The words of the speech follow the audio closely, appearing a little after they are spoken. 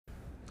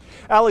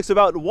Alex,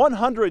 about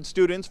 100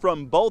 students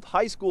from both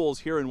high schools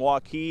here in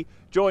Waukee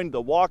joined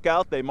the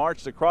walkout. They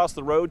marched across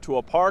the road to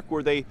a park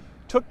where they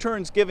took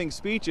turns giving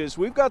speeches.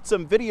 We've got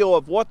some video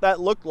of what that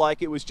looked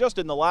like. It was just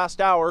in the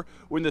last hour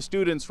when the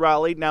students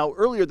rallied. Now,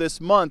 earlier this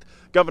month,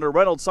 Governor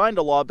Reynolds signed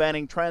a law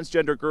banning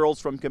transgender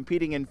girls from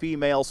competing in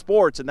female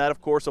sports, and that,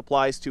 of course,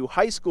 applies to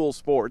high school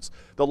sports.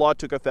 The law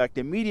took effect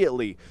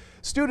immediately.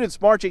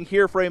 Students marching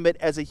here frame it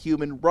as a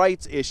human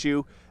rights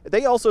issue.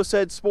 They also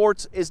said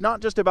sports is not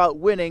just about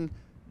winning,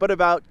 but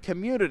about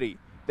community.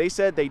 They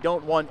said they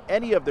don't want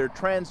any of their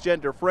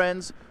transgender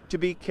friends to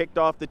be kicked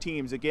off the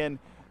teams. Again,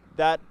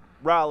 that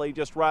rally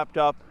just wrapped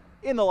up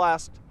in the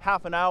last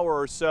half an hour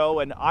or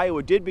so, and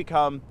Iowa did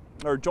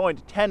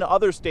joined 10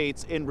 other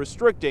states in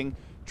restricting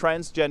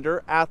transgender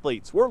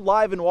athletes. We're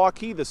live in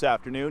Waukee this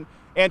afternoon.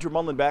 Andrew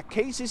Mullenbeck,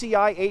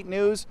 KCCI 8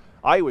 News,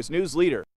 Iowa's news leader.